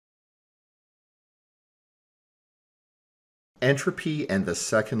Entropy and the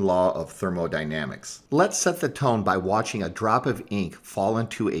second law of thermodynamics. Let's set the tone by watching a drop of ink fall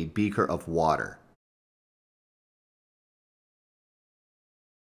into a beaker of water.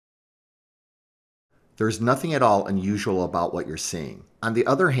 There's nothing at all unusual about what you're seeing. On the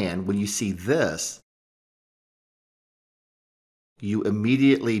other hand, when you see this, you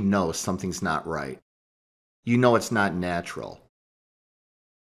immediately know something's not right. You know it's not natural.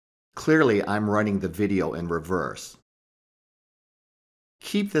 Clearly, I'm running the video in reverse.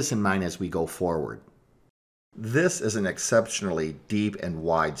 Keep this in mind as we go forward. This is an exceptionally deep and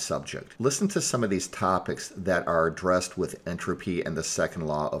wide subject. Listen to some of these topics that are addressed with entropy and the second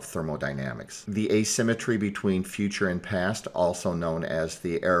law of thermodynamics. The asymmetry between future and past, also known as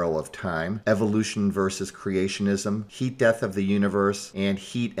the arrow of time, evolution versus creationism, heat death of the universe, and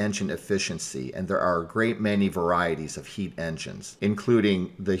heat engine efficiency. And there are a great many varieties of heat engines,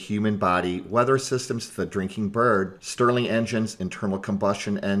 including the human body, weather systems, the drinking bird, Stirling engines, internal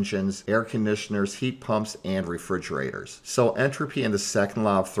combustion engines, air conditioners, heat pumps, and refrigerators. So entropy in the second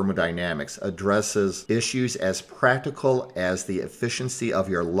law of thermodynamics addresses issues as practical as the efficiency of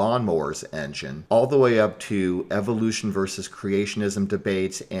your lawnmower's engine, all the way up to evolution versus creationism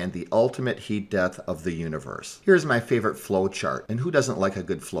debates and the ultimate heat death of the universe. Here's my favorite flow chart, and who doesn't like a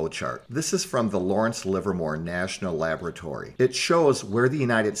good flow chart? This is from the Lawrence Livermore National Laboratory. It shows where the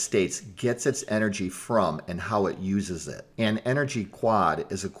United States gets its energy from and how it uses it. An energy quad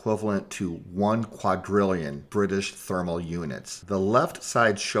is equivalent to 1 quadrillion British thermal units. The left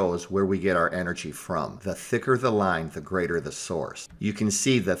side shows where we get our energy from. The thicker the line, the greater the source. You can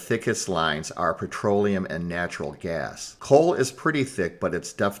see the thickest lines are petroleum and natural gas. Coal is pretty thick, but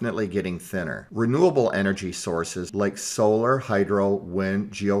it's definitely getting thinner. Renewable energy sources like solar, hydro,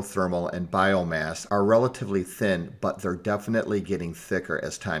 wind, geothermal, and biomass are relatively thin, but they're definitely getting thicker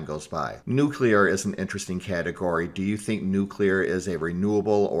as time goes by. Nuclear is an interesting category. Do you think nuclear is a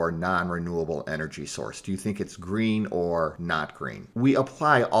renewable or non-renewable energy source? Do you think it's green or not green? We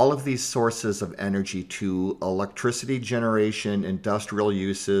apply all of these sources of energy to electricity generation, industrial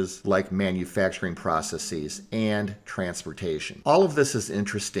uses like manufacturing processes, and transportation. All of this is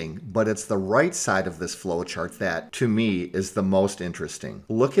interesting, but it's the right side of this flowchart that, to me, is the most interesting.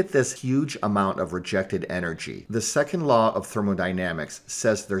 Look at this huge amount of rejected energy. The second law of thermodynamics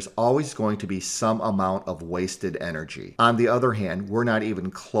says there's always going to be some amount of wasted energy. On the other hand, we're not even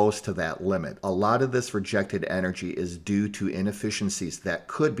close to that limit. A lot of this rejected energy is due to inefficiencies that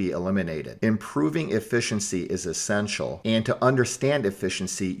could be eliminated. Improving efficiency is essential, and to understand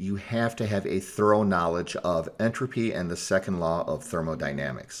efficiency, you have to have a thorough knowledge of entropy and the second law of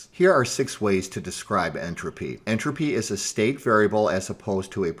thermodynamics. Here are 6 ways to describe entropy. Entropy is a state variable as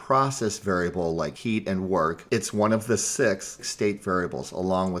opposed to a process variable like heat and work. It's one of the 6 state variables,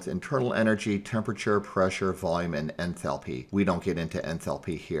 along with internal energy, temperature, pressure, volume, and enthalpy. We don't get into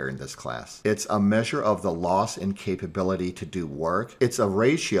enthalpy here in this class. It's a measure of the loss in capability to do work. It's a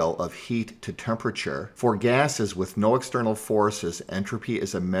ratio of heat to temperature. For gases with no external forces, entropy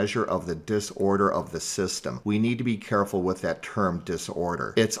is a measure of the disorder of the system. We need to be careful with that term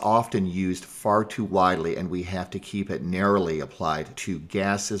disorder. It's often used far too widely, and we have to keep it narrowly applied to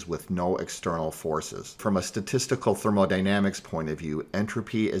gases with no external forces. From a statistical thermodynamics point of view,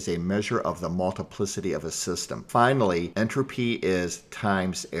 entropy is a measure of the multiplicity of a system. Finally, entropy is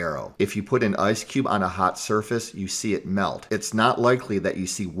times arrow. If you put an ice cube on a hot surface, you see it melt. It's not likely that you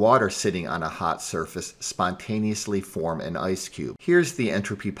see water sitting on a hot surface spontaneously form an ice cube. Here's the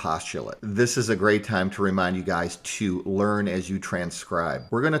entropy postulate. This is a great time to remind you guys to learn as you transcribe.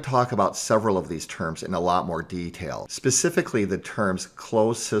 We're going to talk about several of these terms in a lot more detail. Specifically, the terms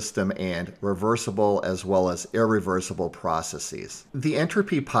closed system and reversible as well as irreversible processes. The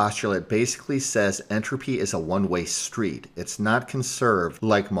entropy postulate basically says entropy is a one-way street. It's not conserved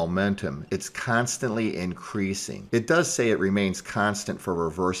like momentum. It's constantly increasing. It does say it remains constant for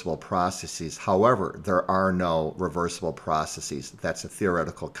reversible processes. However, there are no reversible processes. That's a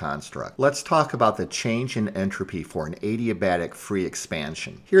theoretical construct. Let's talk about the change in entropy for an adiabatic free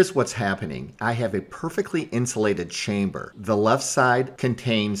expansion. Here's what's happening. I have a perfectly insulated chamber. The left side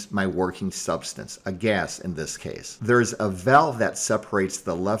contains my working substance, a gas in this case. There's a valve that separates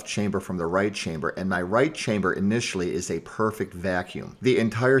the left chamber from the right chamber, and my right chamber initially is a perfect vacuum. The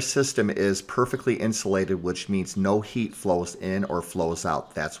entire system is perfectly insulated, which means no heat flows in or flows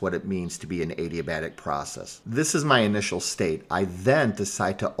out. That's what it means to be an adiabatic process. This is my initial state. I then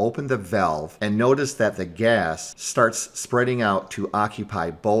decide to open the valve and notice that the gas starts spreading out to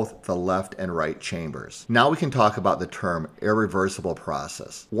occupy both the left and right chambers. Now we can talk about the term irreversible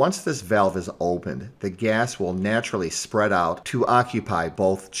process. Once this valve is opened, the gas will naturally spread out to occupy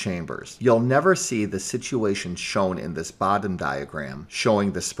both chambers. You'll never see the situation shown in this bottom diagram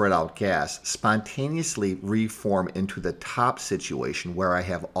showing the spread out gas spontaneously reform into the top situation where I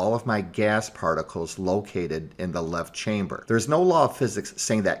have all of my gas particles located in the left chamber. There's no law of physics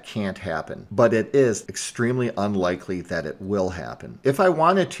saying that can't happen, but it is extremely unlikely that it will happen. If I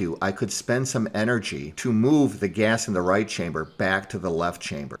wanted to, I could spend some energy to move the gas in the right chamber back to the left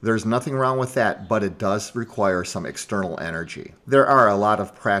chamber. There's nothing wrong with that, but it does require some external energy. There are a lot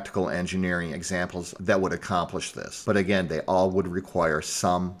of practical engineering examples that would accomplish this, but again, they all would require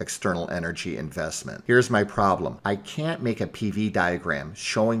some external energy investment. Here's my problem. I can't make a PV diagram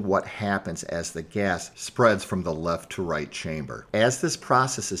showing what happens as the gas spreads from the left to right chamber. As this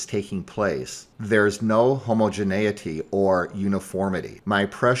process is taking place, there's no homogeneity or uniformity. My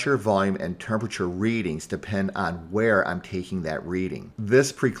pressure, volume, and temperature readings depend on where I'm taking that reading.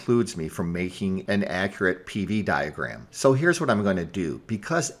 This precludes me from making an accurate PV diagram. So here's what I'm going to do.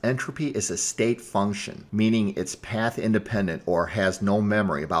 Because entropy is a state function, meaning it's path independent or has no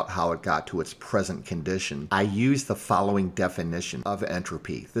memory about how it got to its present condition, I use the following definition of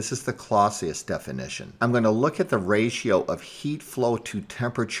entropy. This is the Clausius definition. I'm going to look at the ratio of heat flow to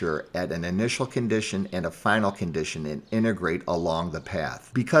temperature at an initial condition and a final condition and integrate along the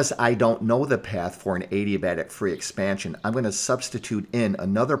path. Because I don't know the path for an adiabatic free expansion, I'm going to substitute in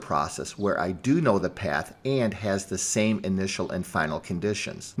another process where I do know the path and has the same initial and final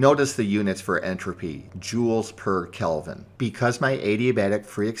conditions. Notice the units for entropy, joules per Kelvin. Because my adiabatic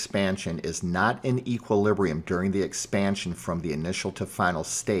free expansion is not in equilibrium during the expansion from the initial to final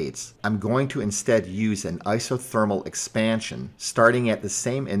states, I'm going to instead use an isothermal expansion starting at the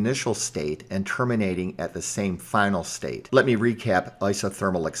same initial state and terminating at the same final state. Let me recap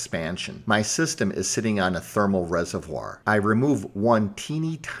isothermal expansion. My system is sitting on a thermal reservoir. I remove one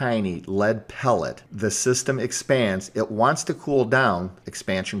teeny tiny lead pellet. The system expands. It wants to cool down,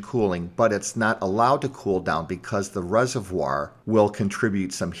 expansion cooling, but it's not allowed to cool down because the reservoir will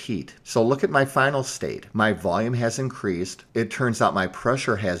contribute some heat. So look at my final state. My volume has increased. It turns out my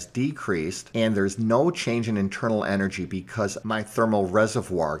pressure has decreased, and there's no change in internal energy because my thermal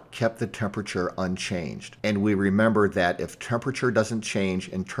reservoir kept the temperature unchanged. And we remember that if temperature doesn't change,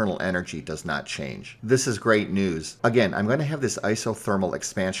 internal energy does not change. This is great news. Again, I'm going to have this isothermal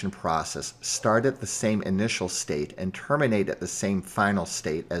expansion process start at the same initial state and terminate at the same final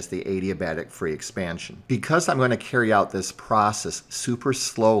state as the adiabatic free expansion. Because I'm going to carry out this process super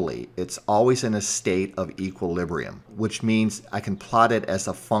slowly, it's always in a state of equilibrium, which means I can plot it as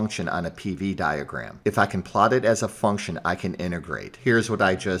a function on a PV diagram. If I can plot it as a function, I can integrate. Here's what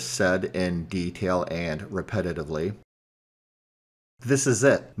I just said in detail and repetitively. This is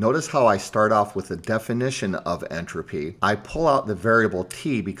it. Notice how I start off with the definition of entropy. I pull out the variable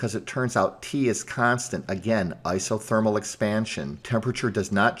T because it turns out T is constant. Again, isothermal expansion. Temperature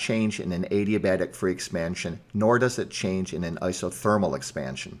does not change in an adiabatic free expansion, nor does it change in an isothermal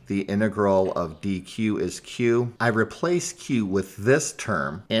expansion. The integral of dq is q. I replace q with this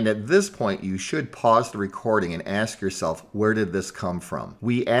term, and at this point you should pause the recording and ask yourself, where did this come from?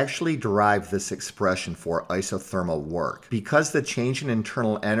 We actually derived this expression for isothermal work. Because the change in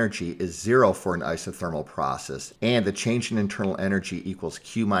internal energy is 0 for an isothermal process, and the change in internal energy equals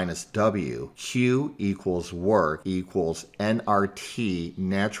Q minus W, Q equals work equals nRT,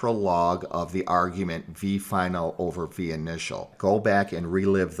 natural log of the argument V final over V initial. Go back and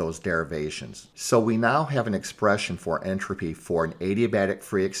relive those derivations. So we now have an expression for entropy for an adiabatic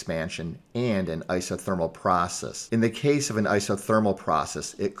free expansion and an isothermal process. In the case of an isothermal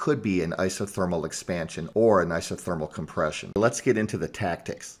process, it could be an isothermal expansion or an isothermal compression. Let's get into the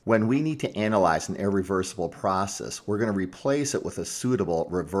tactics. When we need to analyze an irreversible process, we're going to replace it with a suitable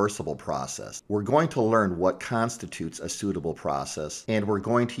reversible process. We're going to learn what constitutes a suitable process, and we're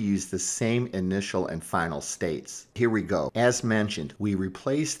going to use the same initial and final states. Here we go. As mentioned, we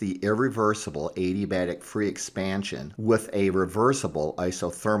replace the irreversible adiabatic free expansion with a reversible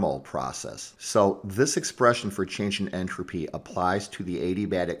isothermal process. So this expression for change in entropy applies to the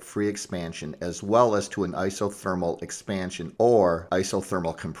adiabatic free expansion as well as to an isothermal expansion or 4,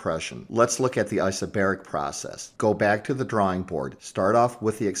 isothermal compression. Let's look at the isobaric process. Go back to the drawing board. Start off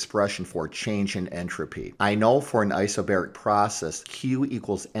with the expression for change in entropy. I know for an isobaric process, Q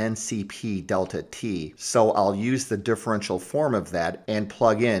equals NCP delta T, so I'll use the differential form of that and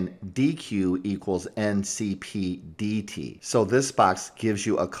plug in dQ equals NCP dt. So this box gives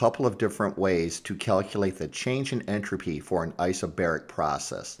you a couple of different ways to calculate the change in entropy for an isobaric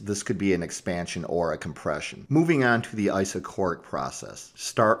process. This could be an expansion or a compression. Moving on to the isochoric process.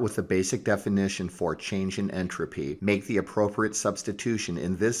 Start with the basic definition for change in entropy. Make the appropriate substitution.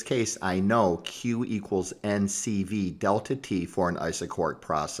 In this case, I know Q equals NCV delta T for an isochoric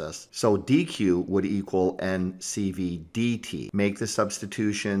process. So dQ would equal NCV dt. Make the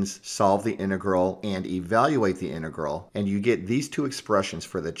substitutions, solve the integral, and evaluate the integral, and you get these two expressions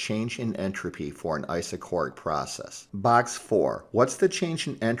for the change in entropy for an isochoric process. Box 4. What's the change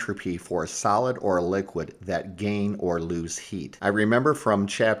in entropy for a solid or a liquid that gain or lose heat? I remember from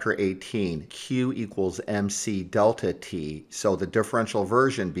chapter 18, Q equals MC delta T, so the differential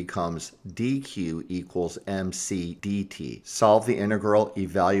version becomes dQ equals MC dt. Solve the integral,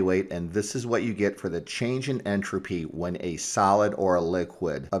 evaluate, and this is what you get for the change in entropy when a solid or a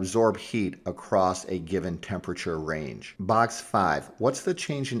liquid absorb heat across a given temperature range. Box 5. What's the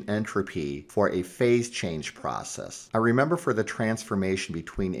change in entropy for a phase change process? I remember for the transformation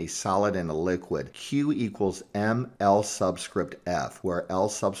between a solid and a liquid, Q equals mL subscript F, where L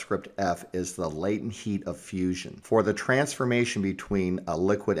subscript F is the latent heat of fusion. For the transformation between a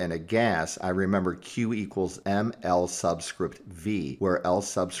liquid and a gas, I remember Q equals mL subscript V, where L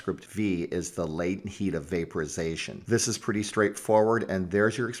subscript V is the latent heat of vaporization. This is pretty straightforward, and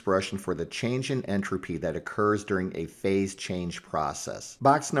there's your expression for the change in entropy that occurs during a phase change process.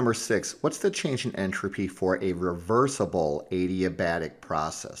 Box number 6. What's the change in entropy for a reversible adiabatic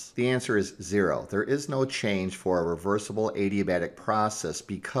process? The answer is 0. There is no change for a reversible adiabatic process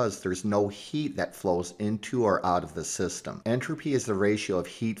because there's no heat that flows into or out of the system. Entropy is the ratio of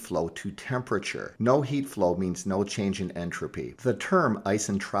heat flow to temperature. No heat flow means no change in entropy. The term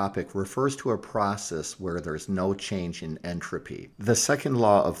isentropic refers to a process where there's no change in entropy. The second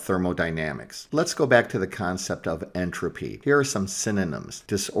law of thermodynamics. Let's go back to the concept of entropy. Here are some synonyms: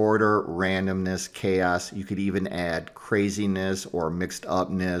 disorder, randomness, chaos. You could even add craziness or mixed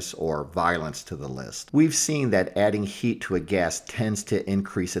upness or violence to the list. We've seen that adding heat to a gas tends to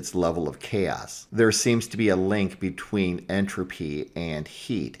increase its level of chaos. There seems to be a link between entropy and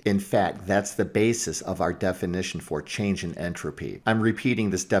heat. In fact, that's the basis of our definition for change in entropy. I'm repeating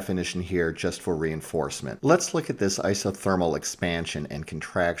this definition here just for reinforcement. Let's look at this isothermal expansion and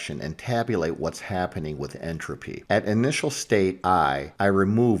contraction and tabulate what's happening with entropy. At initial state I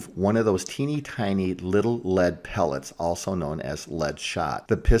remove one of those teeny tiny little lead pellets, also known as lead shot.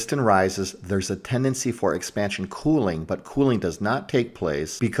 The piston rises. There's a tendency for expansion cooling, but cooling does not take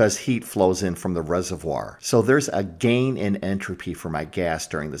place because heat flows in from the reservoir. So there's a gain in entropy for my gas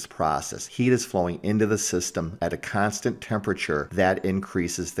during this process. Heat is flowing into the system at a constant temperature that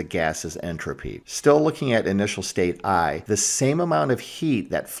increases the gas's entropy. Still looking at initial state I, the same amount of heat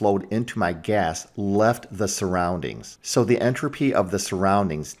that flowed into my gas left the surroundings. So the entropy of the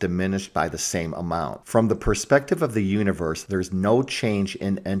surroundings diminished by the same amount. From the perspective of the universe, there's no change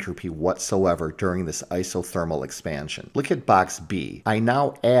in entropy whatsoever during this isothermal expansion. Look at box B. I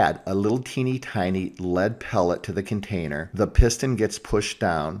now add a little teeny tiny lead pellet to the container. The piston gets pushed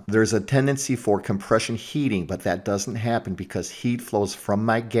down. There's a tendency for compression heating, but that doesn't happen because heat flows from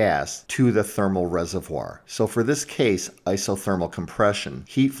my gas to the thermal reservoir. So for this case, isothermal compression,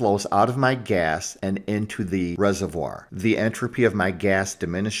 heat flows out of my gas and into the reservoir. The entropy of my gas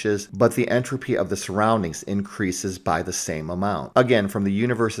diminishes, but the entropy of the surroundings increases by the same amount. Again, from the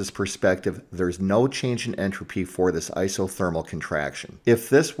universe's perspective, there's no change in entropy for this isothermal contraction. If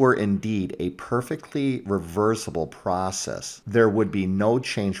this were indeed a perfectly reversible process, there would be no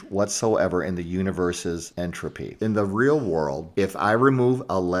change whatsoever in the universe's entropy. In the real world, if I remove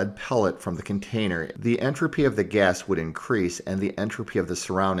a lead pellet from the container, the entropy of the gas would increase and the entropy of the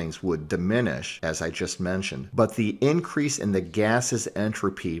surroundings would diminish, as I just mentioned. But the increase in the gas's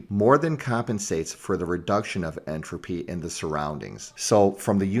entropy more than compensates for the reduction of entropy in the surroundings. So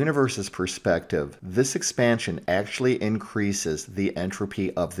from the universe's perspective, this expansion actually increases the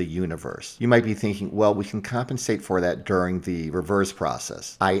entropy of the universe. You might be thinking, well, we can compensate for that during the reverse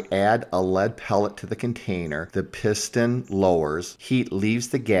process. I add a lead pellet to the container, the piston lowers, heat leaves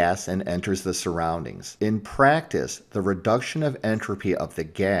the gas and enters the surroundings. In practice, the reduction of entropy of the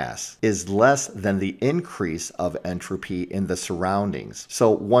gas is less than the increase of entropy in the surroundings.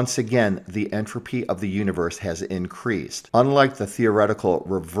 So once again, the entropy of the universe has increased. Unlike the theoretical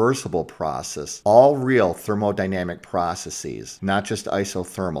reversible process, all real thermodynamic thermodynamic processes, not just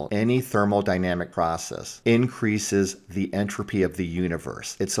isothermal, any thermodynamic process increases the entropy of the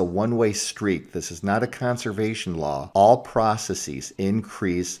universe. It's a one-way street. This is not a conservation law. All processes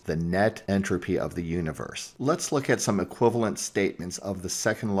increase the net entropy of the universe. Let's look at some equivalent statements of the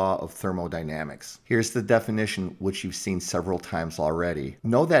second law of thermodynamics. Here's the definition, which you've seen several times already.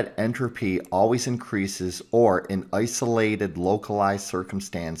 Know that entropy always increases or, in isolated, localized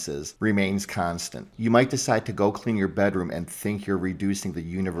circumstances, remains constant. You might decide to go clean your bedroom and think you're reducing the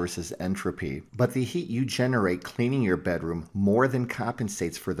universe's entropy, but the heat you generate cleaning your bedroom more than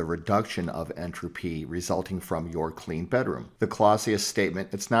compensates for the reduction of entropy resulting from your clean bedroom. The Clausius statement,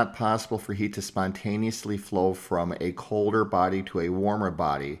 it's not possible for heat to spontaneously flow from a colder body to a warmer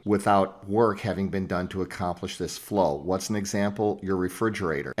body without work having been done to accomplish this flow. What's an example? Your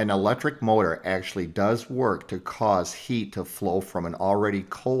refrigerator. An electric motor actually does work to cause heat to flow from an already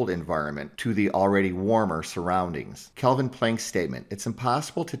cold environment to the already warmer surroundings. Kelvin Planck's statement, it's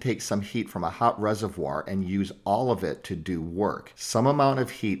impossible to take some heat from a hot reservoir and use all of it to do work. Some amount of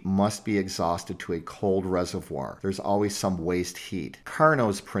heat must be exhausted to a cold reservoir. There's always some waste heat.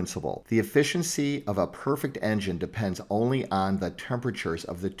 Carnot's principle, the efficiency of a perfect engine depends only on the temperatures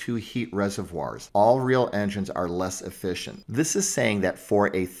of the two heat reservoirs. All real engines are less efficient. This is saying that for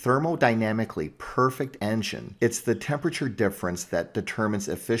a thermodynamically perfect engine, it's the temperature difference that determines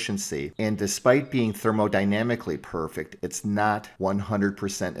efficiency, and despite being thermodynamically perfect, it's not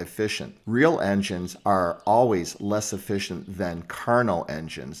 100% efficient. Real engines are always less efficient than Carnot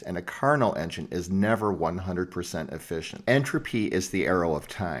engines, and a Carnot engine is never 100% efficient. Entropy is the arrow of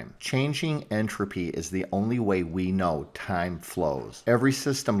time. Changing entropy is the only way we know time flows. Every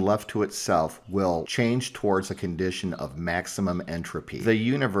system left to itself will change towards a condition of maximum entropy. The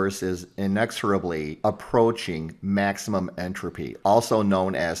universe is inexorably approaching maximum entropy, also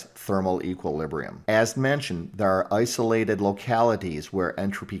known as thermal equilibrium. As mentioned, there are isolated localities where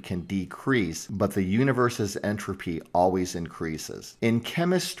entropy can decrease, but the universe's entropy always increases. In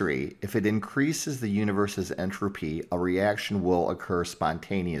chemistry, if it increases the universe's entropy, a reaction will occur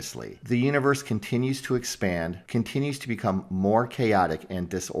spontaneously. The universe continues to expand, continues to become more chaotic and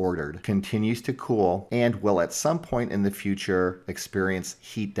disordered, continues to cool, and will at some point in the future experience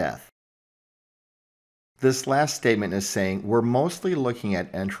heat death. This last statement is saying we're mostly looking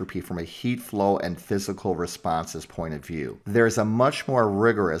at entropy from a heat flow and physical responses point of view. There's a much more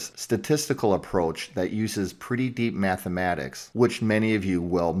rigorous statistical approach that uses pretty deep mathematics, which many of you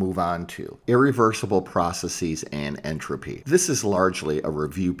will move on to. Irreversible processes and entropy. This is largely a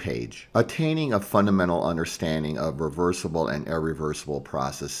review page. Attaining a fundamental understanding of reversible and irreversible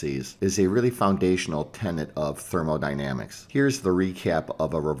processes is a really foundational tenet of thermodynamics. Here's the recap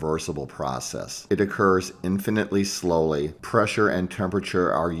of a reversible process. It occurs infinitely slowly. Pressure and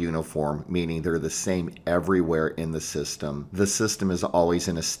temperature are uniform, meaning they're the same everywhere in the system. The system is always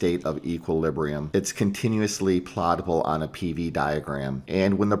in a state of equilibrium. It's continuously plottable on a PV diagram.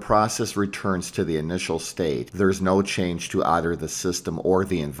 And when the process returns to the initial state, there's no change to either the system or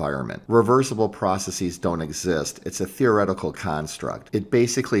the environment. Reversible processes don't exist. It's a theoretical construct. It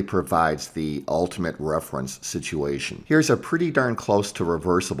basically provides the ultimate reference situation. Here's a pretty darn close to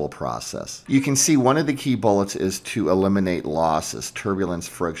reversible process. You can see one of the key bullets is to eliminate losses, turbulence,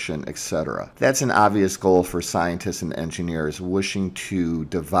 friction, etc. That's an obvious goal for scientists and engineers wishing to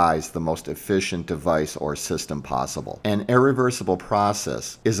devise the most efficient device or system possible. An irreversible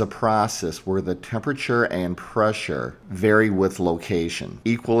process is a process where the temperature and pressure vary with location.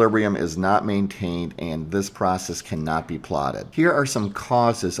 Equilibrium is not maintained, and this process cannot be plotted. Here are some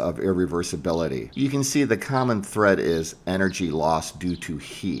causes of irreversibility. You can see the common thread is energy loss due to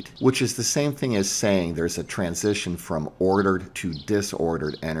heat, which is the same thing as saying there's a transition from ordered to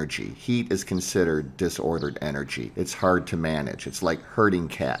disordered energy. Heat is considered disordered energy. It's hard to manage. It's like herding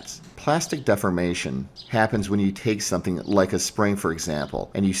cats. Plastic deformation happens when you take something like a spring, for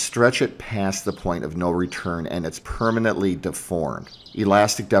example, and you stretch it past the point of no return and it's permanently deformed.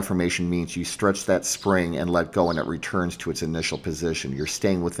 Elastic deformation means you stretch that spring and let go and it returns to its initial position. You're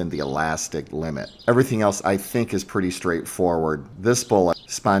staying within the elastic limit. Everything else I think is pretty straightforward. This bullet,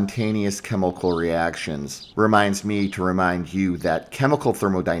 spontaneous chemical reactions, reminds me to remind you that chemical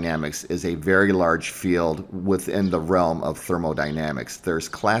thermodynamics is a very large field within the realm of thermodynamics. There's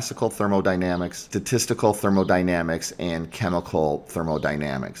classical thermodynamics, statistical thermodynamics, and chemical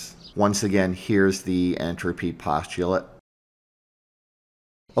thermodynamics. Once again, here's the entropy postulate.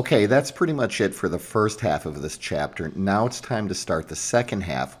 Okay, that's pretty much it for the first half of this chapter. Now it's time to start the second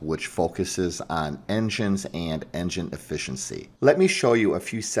half, which focuses on engines and engine efficiency. Let me show you a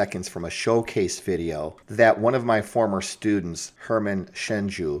few seconds from a showcase video that one of my former students, Herman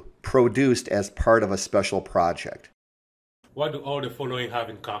Shenju, produced as part of a special project. What do all the following have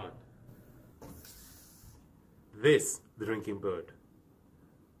in common? This drinking bird.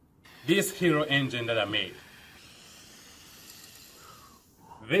 This hero engine that I made.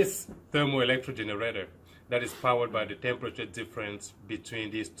 This thermoelectric generator that is powered by the temperature difference between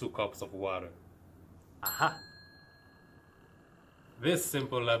these 2 cups of water. Aha! This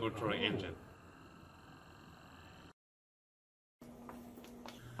simple laboratory engine.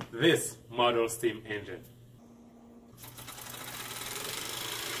 This model steam engine.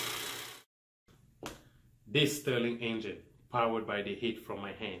 This Stirling engine, powered by the heat from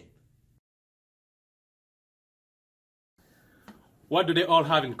my hand. What do they all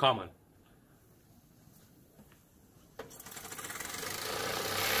have in common?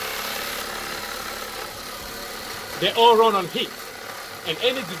 They all run on heat, and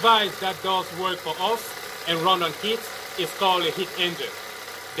any device that does work for us and run on heat is called a heat engine.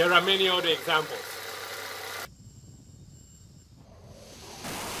 There are many other examples.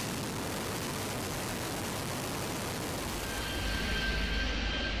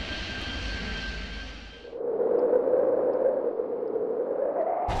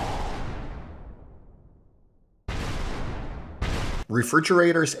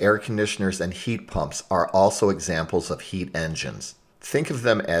 Refrigerators, air conditioners, and heat pumps are also examples of heat engines. Think of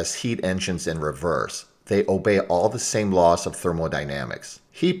them as heat engines in reverse. They obey all the same laws of thermodynamics.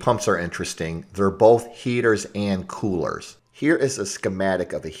 Heat pumps are interesting. They're both heaters and coolers. Here is a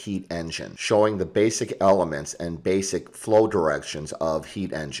schematic of a heat engine showing the basic elements and basic flow directions of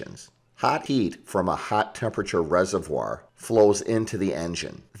heat engines. Hot heat from a hot temperature reservoir flows into the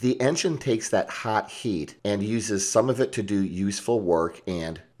engine. The engine takes that hot heat and uses some of it to do useful work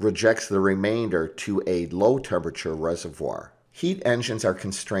and rejects the remainder to a low temperature reservoir. Heat engines are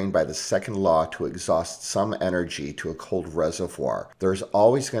constrained by the second law to exhaust some energy to a cold reservoir. There's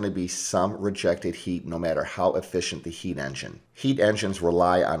always going to be some rejected heat no matter how efficient the heat engine. Heat engines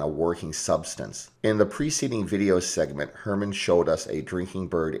rely on a working substance. In the preceding video segment, Herman showed us a drinking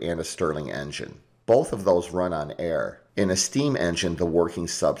bird and a Stirling engine. Both of those run on air. In a steam engine, the working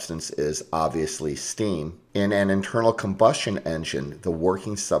substance is obviously steam. In an internal combustion engine, the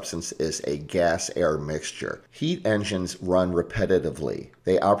working substance is a gas-air mixture. Heat engines run repetitively.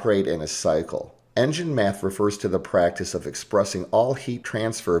 They operate in a cycle. Engine math refers to the practice of expressing all heat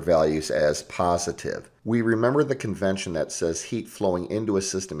transfer values as positive. We remember the convention that says heat flowing into a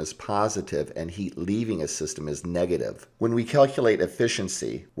system is positive and heat leaving a system is negative. When we calculate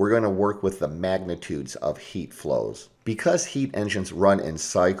efficiency, we're going to work with the magnitudes of heat flows. Because heat engines run in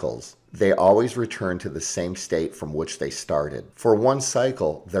cycles, they always return to the same state from which they started. For one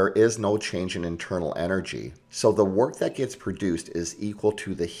cycle, there is no change in internal energy, so the work that gets produced is equal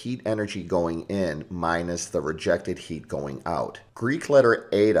to the heat energy going in minus the rejected heat going out. Greek letter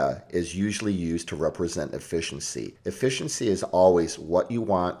eta is usually used to represent efficiency. Efficiency is always what you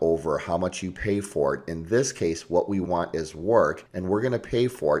want over how much you pay for it. In this case, what we want is work, and we're going to pay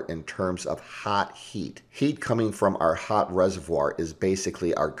for it in terms of hot heat. Heat coming from our hot reservoir is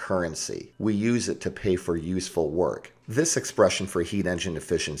basically our currency. We use it to pay for useful work. This expression for heat engine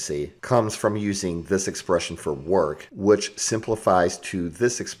efficiency comes from using this expression for work, which simplifies to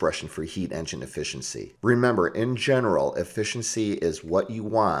this expression for heat engine efficiency. Remember, in general, efficiency is what you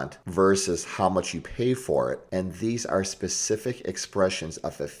want versus how much you pay for it, and these are specific expressions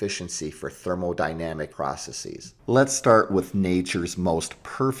of efficiency for thermodynamic processes. Let's start with nature's most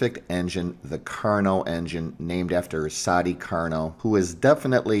perfect engine, the Carnot engine, named after Sadi Carnot, who is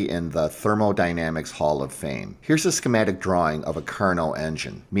definitely in the Thermodynamics Hall of Fame. Here's a schematic drawing of a Carnot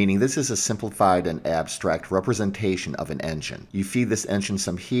engine, meaning this is a simplified and abstract representation of an engine. You feed this engine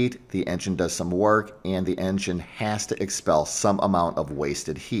some heat, the engine does some work, and the engine has to expel some amount of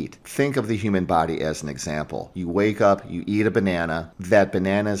wasted heat. Think of the human body as an example. You wake up, you eat a banana, that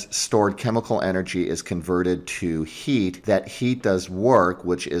banana's stored chemical energy is converted to heat. That heat does work,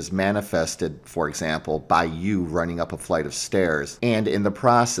 which is manifested, for example, by you running up a flight of stairs, and in the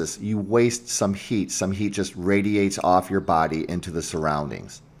process you waste some heat just radiates off your body into the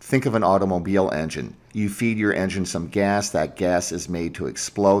surroundings. Think of an automobile engine. You feed your engine some gas, that gas is made to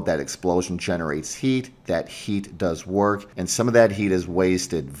explode, that explosion generates heat, that heat does work, and some of that heat is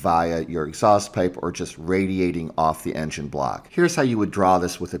wasted via your exhaust pipe or just radiating off the engine block. Here's how you would draw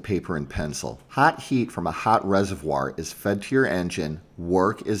this with a paper and pencil. Hot heat from a hot reservoir is fed to your engine,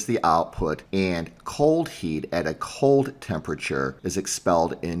 work is the output, and cold heat at a cold temperature is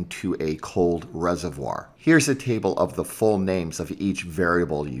expelled into a cold reservoir. Here's a table of the full names of each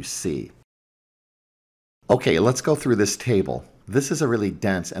variable you see. Okay, let's go through this table. This is a really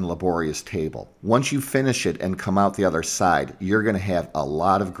dense and laborious table. Once you finish it and come out the other side, you're going to have a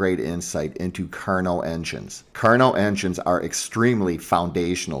lot of great insight into Carnot engines. Carnot engines are extremely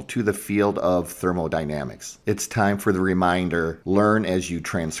foundational to the field of thermodynamics. It's time for the reminder, learn as you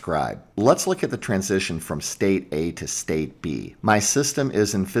transcribe. Let's look at the transition from state A to state B. My system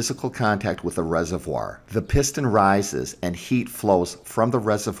is in physical contact with a reservoir. The piston rises and heat flows from the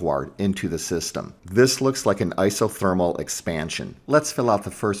reservoir into the system. This looks like an isothermal expansion. Let's fill out the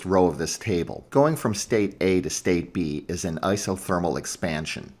first row of this table. Going from state A to state B is an isothermal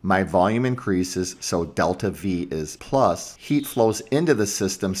expansion. My volume increases, so delta V is plus. Heat flows into the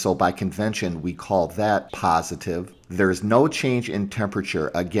system, so by convention we call that positive. There's no change in temperature.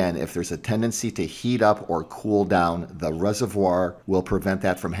 Again, if there's a tendency to heat up or cool down, the reservoir will prevent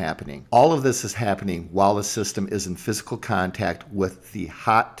that from happening. All of this is happening while the system is in physical contact with the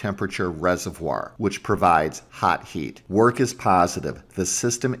hot temperature reservoir, which provides hot heat. Work is positive. The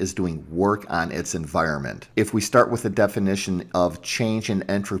system is doing work on its environment. If we start with the definition of change in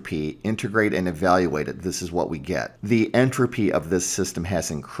entropy, integrate and evaluate it, this is what we get. The entropy of this system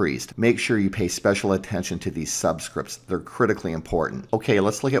has increased. Make sure you pay special attention to these subscripts. They're critically important. Okay,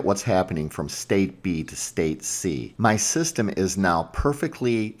 let's look at what's happening from state B to state C. My system is now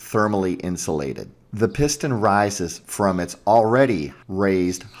perfectly thermally insulated. The piston rises from its already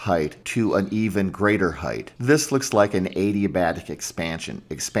raised height to an even greater height. This looks like an adiabatic expansion.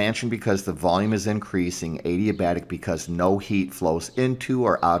 Expansion because the volume is increasing, adiabatic because no heat flows into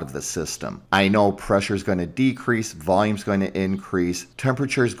or out of the system. I know pressure is going to decrease, volume is going to increase,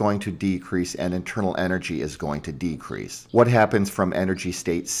 temperature is going to decrease, and internal energy is going to decrease. What happens from energy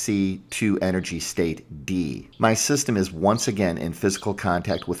state C to energy state D? My system is once again in physical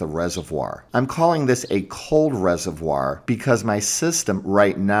contact with a reservoir. I'm calling this a cold reservoir because my system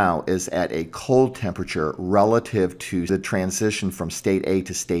right now is at a cold temperature relative to the transition from state A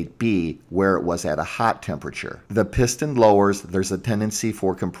to state B where it was at a hot temperature. The piston lowers, there's a tendency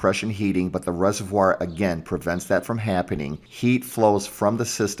for compression heating, but the reservoir again prevents that from happening. Heat flows from the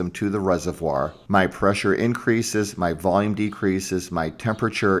system to the reservoir. My pressure increases, my volume decreases, my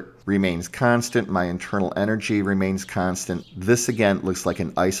temperature remains constant, my internal energy remains constant. This again looks like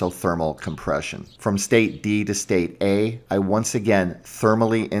an isothermal compression. From state D to state A, I once again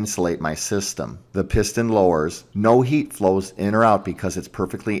thermally insulate my system. The piston lowers, no heat flows in or out because it's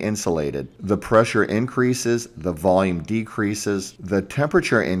perfectly insulated. The pressure increases, the volume decreases, the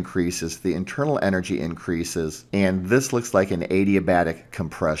temperature increases, the internal energy increases, and this looks like an adiabatic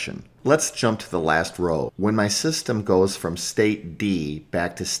compression. Let's jump to the last row. When my system goes from state D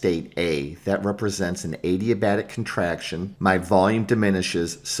back to state A, that represents an adiabatic contraction. My volume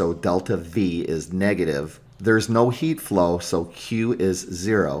diminishes, so delta V is negative. There's no heat flow, so Q is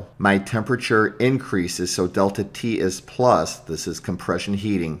 0. My temperature increases, so delta T is plus. This is compression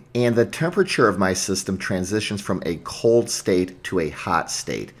heating. And the temperature of my system transitions from a cold state to a hot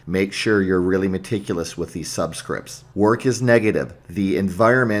state. Make sure you're really meticulous with these subscripts. Work is negative. The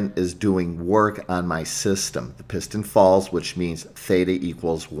environment is doing work on my system. The piston falls, which means theta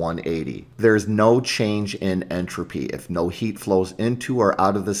equals 180. There's no change in entropy. If no heat flows into or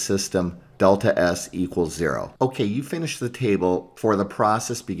out of the system, delta S equals 0. Okay, you finished the table for the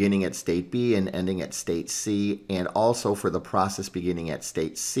process beginning at state B and ending at state C, and also for the process beginning at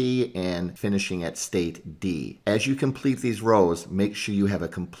state C and finishing at state D. As you complete these rows, make sure you have a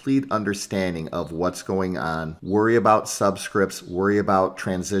complete understanding of what's going on. Worry about subscripts, worry about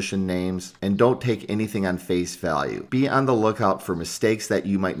transition names, and don't take anything on face value. Be on the lookout for mistakes that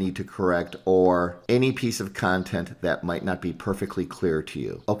you might need to correct or any piece of content that might not be perfectly clear to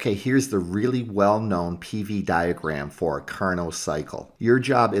you. Okay, here's the really well-known PV diagram for a Carnot cycle. Your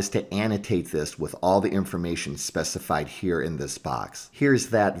job is to annotate this with all the information specified here in this box. Here's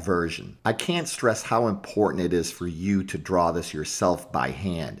that version. I can't stress how important it is for you to draw this yourself by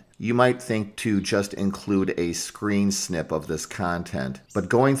hand. You might think to just include a screen snip of this content, but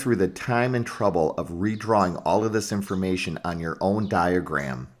going through the time and trouble of redrawing all of this information on your own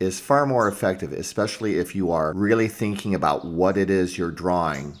diagram is far more effective, especially if you are really thinking about what it is you're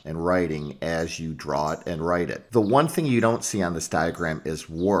drawing and writing as you draw it and write it. The one thing you don't see on this diagram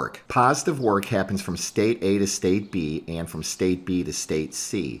is work. Positive work happens from state A to state B and from state B to state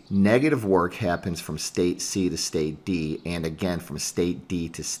C. Negative work happens from state C to state D and again from state D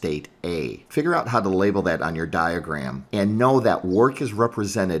to state state A. Figure out how to label that on your diagram and know that work is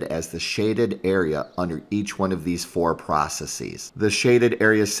represented as the shaded area under each one of these four processes. The shaded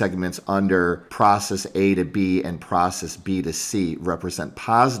area segments under process A to B and process B to C represent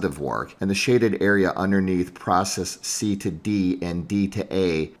positive work, and the shaded area underneath process C to D and D to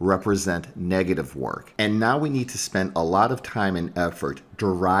A represent negative work. And now we need to spend a lot of time and effort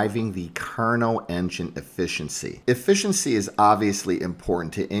deriving the Carnot engine efficiency. Efficiency is obviously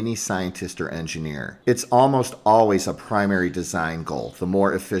important to any scientist or engineer. It's almost always a primary design goal. The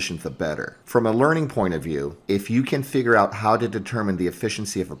more efficient, the better. From a learning point of view, if you can figure out how to determine the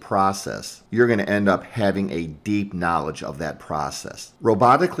efficiency of a process, you're going to end up having a deep knowledge of that process.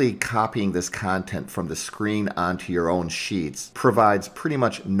 Robotically copying this content from the screen onto your own sheets provides pretty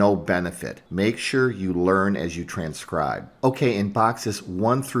much no benefit. Make sure you learn as you transcribe. Okay, in boxes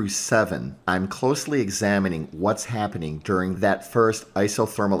 1 through 7, I'm closely examining what's happening during that first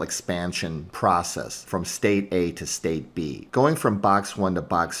isothermal expansion process from state A to state B. Going from box 1 to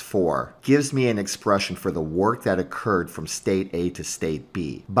box 4 gives me an expression for the work that occurred from state A to state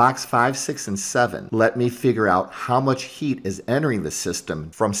B. Box 5, 6, and 7 let me figure out how much heat is entering the system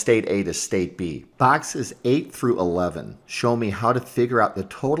from state A to state B. Boxes 8 through 11 show me how to figure out the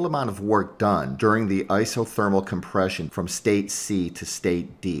total amount of work done during the isothermal compression from state C to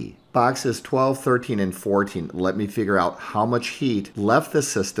state D. Boxes 12, 13, and 14 let me figure out how much heat left the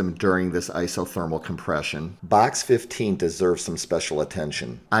system during this isothermal compression. Box 15 deserves some special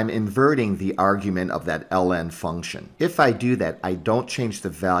attention. I'm inverting the argument of that ln function. If I do that, I don't change the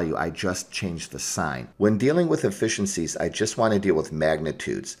value, I just change the sign. When dealing with efficiencies, I just want to deal with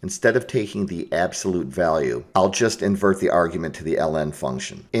magnitudes. Instead of taking the absolute value, I'll just invert the argument to the ln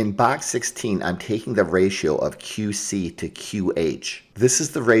function. In box 16, I'm taking the ratio of QC to QH. This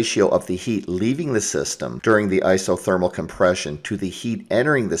is the ratio of the heat leaving the system during the isothermal compression to the heat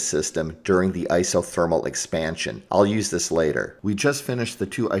entering the system during the isothermal expansion. I'll use this later. We just finished the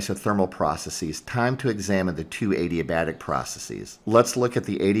two isothermal processes. Time to examine the two adiabatic processes. Let's look at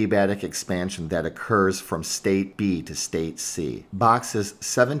the adiabatic expansion that occurs from state B to state C. Boxes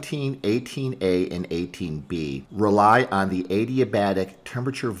 17, 18A, and 18B rely on the adiabatic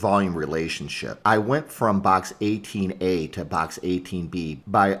temperature-volume relationship. I went from box 18A to box 18B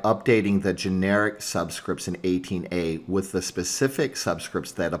by updating the generic subscripts in 18A with the specific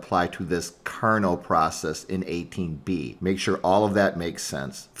subscripts that apply to this Carnot process in 18B. Make sure all of that makes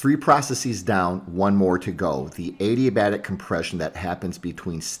sense. 3 processes down, 1 more to go. The adiabatic compression that happens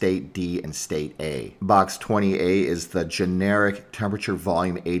between state D and state A. Box 20A is the generic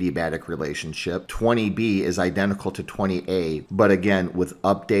temperature-volume adiabatic relationship. 20B is identical to 20A, but again with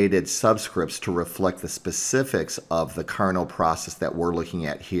updated subscripts to reflect the specifics of the Carnot process that we're looking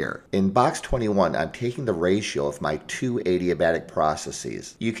at here. In box 21, I'm taking the ratio of my two adiabatic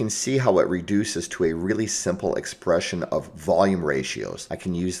processes. You can see how it reduces to a really simple expression of volume ratios. I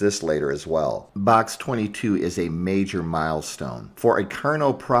can use this later as well. Box 22 is a major milestone. For a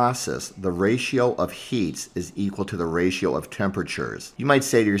Carnot process, the ratio of heats is equal to the ratio of temperatures. You might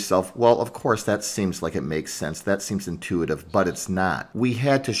say to yourself, well, of course, that seems like it makes sense. That seems intuitive, but it's not. We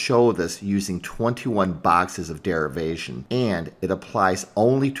had to show this using 21 boxes of derivation, and it applies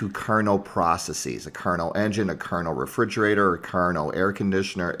only to Carnot processes, a Carnot engine, a Carnot refrigerator, a Carnot air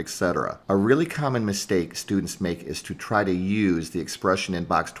conditioner, etc. A really common mistake students make is to try to use the expression in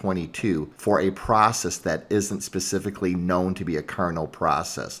box 22 for a process that isn't specifically known to be a Carnot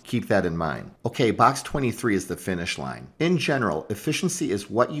process. Keep that in mind. Okay, box 23 is the finish line. In general, efficiency is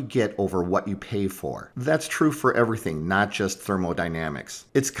what you get over what you pay for. That's true for everything, not just thermodynamics.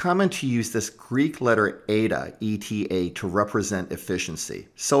 It's common to use this Greek letter eta, ETA, to represent efficiency.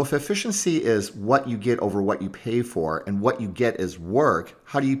 So if efficiency is what you get over what you pay for and what you get is work,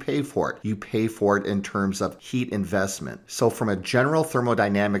 how do you pay for it? You pay for it in terms of heat investment. So from a general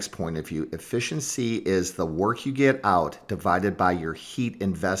thermodynamics point of view, efficiency is the work you get out divided by your heat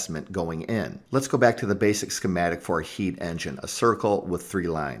investment going in. Let's go back to the basic schematic for a heat engine, a circle with 3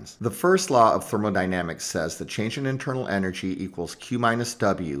 lines. The first law of thermodynamics says that change in internal energy equals Q minus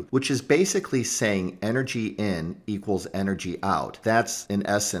W, which is basically saying energy in equals energy out. That's in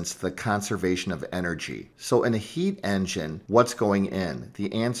essence the conservation of energy. So in a heat engine, what's going in?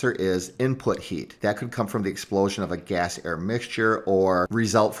 The answer is input heat. That could come from the explosion of a gas-air mixture or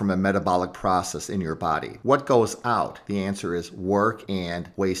result from a metabolic process in your body. What goes out? The answer is work and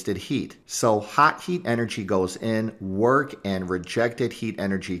wasted heat. So hot heat energy goes in, work and rejected heat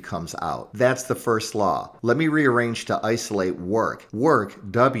energy comes out. That's the first law. Let me rearrange to isolate work.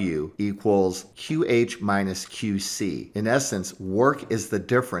 Work, W, equals QH minus QC. In essence, work is the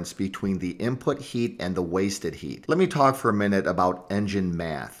difference between the input heat and the wasted heat. Let me talk for a minute about engine in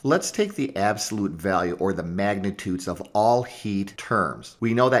math. Let's take the absolute value or the magnitudes of all heat terms.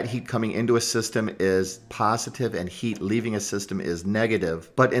 We know that heat coming into a system is positive and heat leaving a system is negative,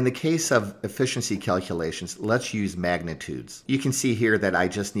 but in the case of efficiency calculations, let's use magnitudes. You can see here that I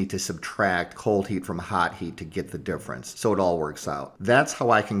just need to subtract cold heat from hot heat to get the difference, so it all works out. That's how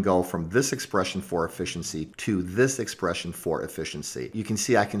I can go from this expression for efficiency to this expression for efficiency. You can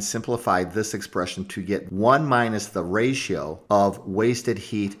see I can simplify this expression to get 1 minus the ratio of wasted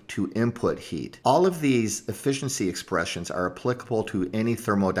heat to input heat. All of these efficiency expressions are applicable to any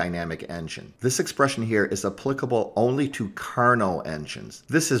thermodynamic engine. This expression here is applicable only to Carnot engines.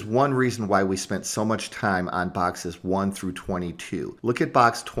 This is one reason why we spent so much time on boxes 1 through 22. Look at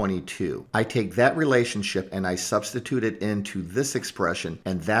box 22. I take that relationship and I substitute it into this expression,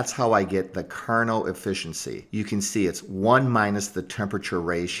 and that's how I get the Carnot efficiency. You can see it's 1 minus the temperature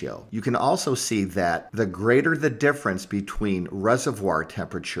ratio. You can also see that the greater the difference between reservoir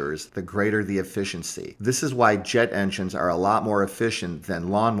temperatures, the greater the efficiency. This is why jet engines are a lot more efficient than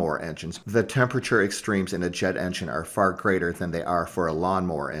lawnmower engines. The temperature extremes in a jet engine are far greater than they are for a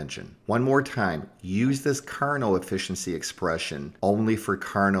lawnmower engine. One more time, use this Carnot efficiency expression only for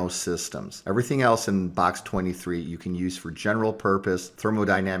Carnot systems. Everything else in box 23 you can use for general purpose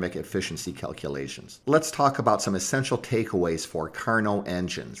thermodynamic efficiency calculations. Let's talk about some essential takeaways for Carnot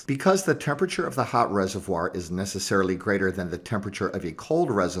engines. Because the temperature of the hot reservoir is necessarily greater than the temperature of a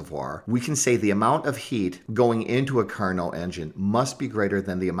cold reservoir, we can say the amount of heat going into a Carnot engine must be greater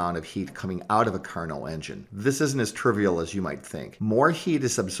than the amount of heat coming out of a Carnot engine. This isn't as trivial as you might think. More heat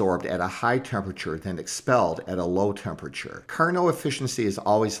is absorbed at a high temperature than expelled at a low temperature. Carnot efficiency is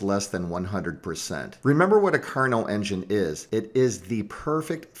always less than 100%. Remember what a Carnot engine is. It is the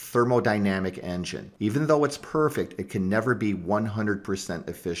perfect thermodynamic engine. Even though it's perfect, it can never be 100%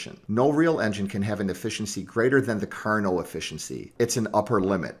 efficient. No real engine can have an efficiency greater than the Carnot efficiency. It's an upper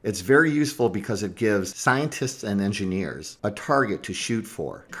limit. It's very useful because it gives scientists and engineers a target to shoot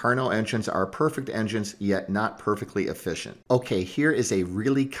for. Carnot engines are perfect engines, yet not perfectly efficient. Okay, here is a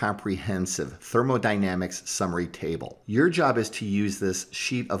really comprehensive thermodynamics summary table. Your job is to use this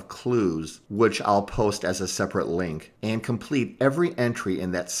sheet of clues, which I'll post as a separate link, and complete every entry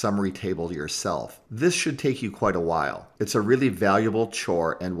in that summary table yourself. This should take you quite a while. It's a really valuable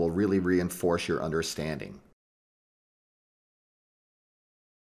chore and will really reinforce your understanding.